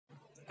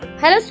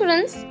Hello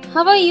students,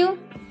 how are you?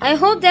 I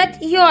hope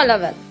that you all are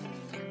well.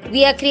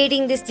 We are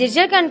creating this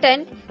digital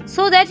content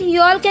so that you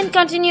all can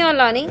continue your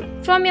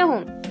learning from your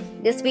home.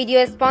 This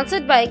video is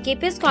sponsored by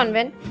KPS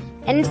CONVENT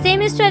and its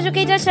aim is to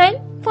educate a child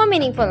for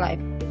meaningful life.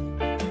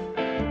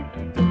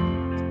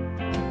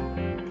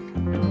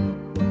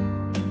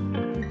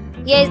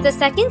 Here is the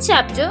second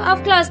chapter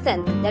of class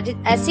 10, that is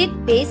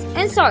acid, base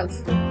and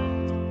salts.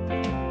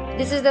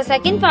 This is the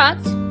second part.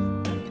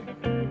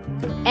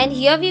 And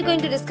here we are going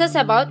to discuss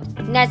about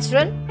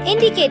natural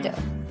indicator.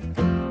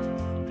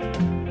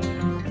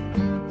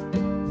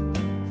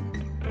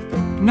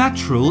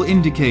 Natural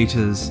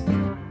indicators.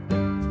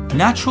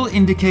 Natural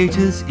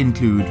indicators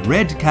include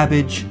red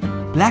cabbage,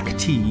 black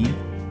tea,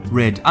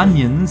 red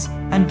onions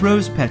and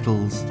rose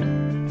petals.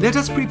 Let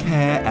us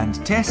prepare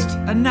and test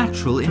a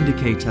natural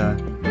indicator.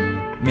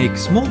 Make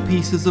small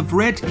pieces of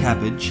red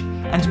cabbage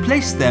and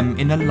place them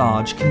in a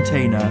large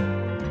container.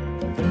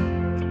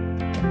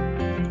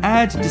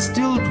 Add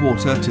distilled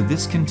water to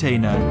this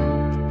container.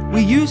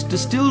 We use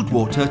distilled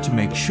water to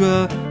make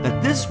sure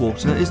that this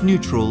water is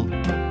neutral.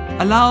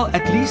 Allow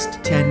at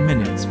least 10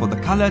 minutes for the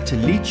color to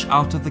leach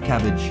out of the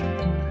cabbage.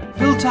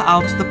 Filter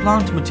out the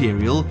plant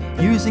material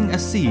using a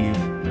sieve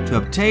to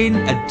obtain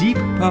a deep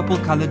purple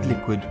colored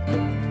liquid.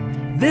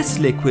 This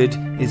liquid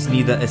is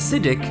neither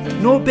acidic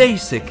nor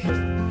basic.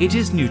 It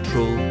is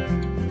neutral.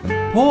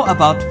 Pour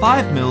about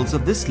 5 ml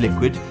of this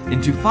liquid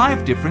into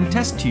 5 different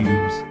test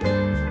tubes.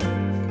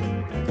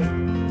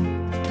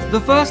 The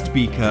first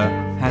beaker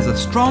has a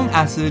strong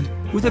acid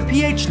with a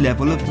pH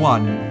level of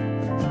 1.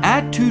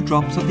 Add 2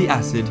 drops of the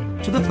acid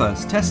to the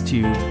first test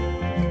tube.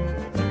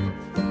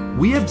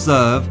 We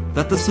observe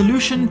that the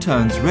solution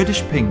turns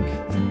reddish pink.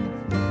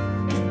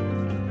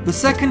 The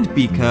second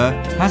beaker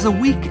has a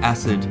weak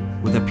acid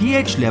with a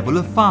pH level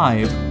of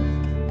 5.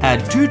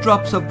 Add 2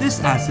 drops of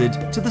this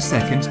acid to the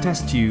second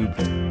test tube.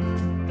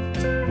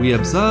 We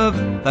observe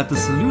that the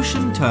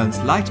solution turns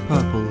light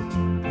purple.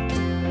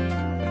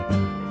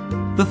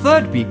 The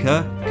third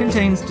beaker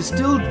contains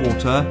distilled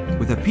water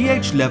with a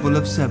pH level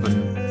of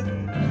 7.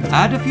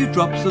 Add a few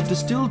drops of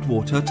distilled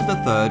water to the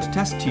third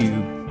test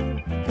tube.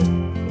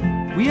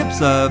 We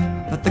observe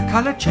that the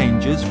color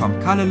changes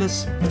from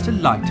colorless to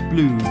light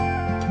blue.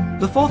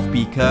 The fourth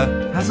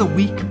beaker has a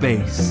weak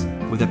base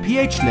with a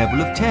pH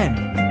level of 10.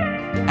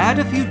 Add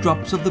a few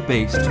drops of the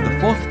base to the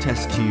fourth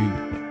test tube.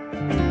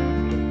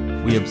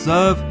 We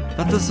observe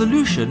that the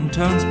solution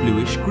turns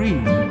bluish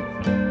green.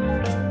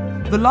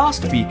 The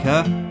last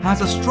beaker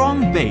has a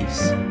strong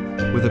base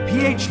with a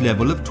pH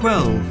level of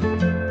 12.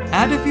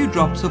 Add a few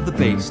drops of the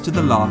base to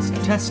the last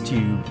test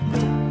tube.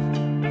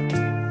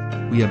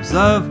 We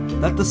observe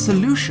that the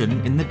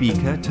solution in the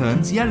beaker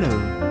turns yellow.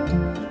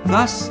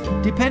 Thus,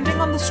 depending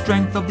on the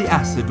strength of the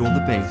acid or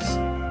the base,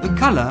 the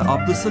color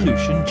of the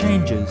solution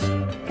changes.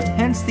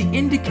 Hence, the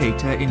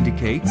indicator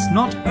indicates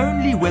not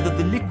only whether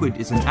the liquid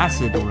is an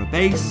acid or a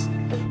base,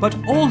 but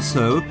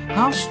also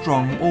how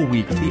strong or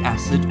weak the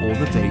acid or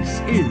the base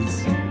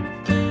is.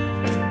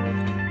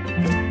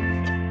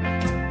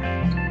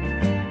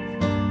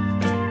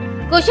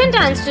 Question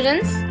time,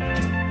 students.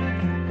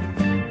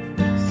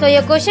 So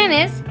your question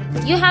is,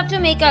 you have to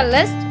make a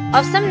list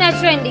of some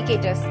natural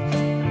indicators.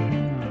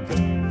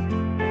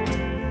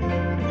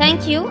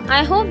 Thank you.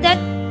 I hope that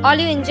all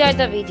you enjoyed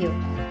the video.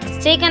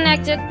 Stay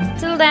connected.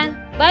 Till then,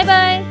 bye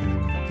bye.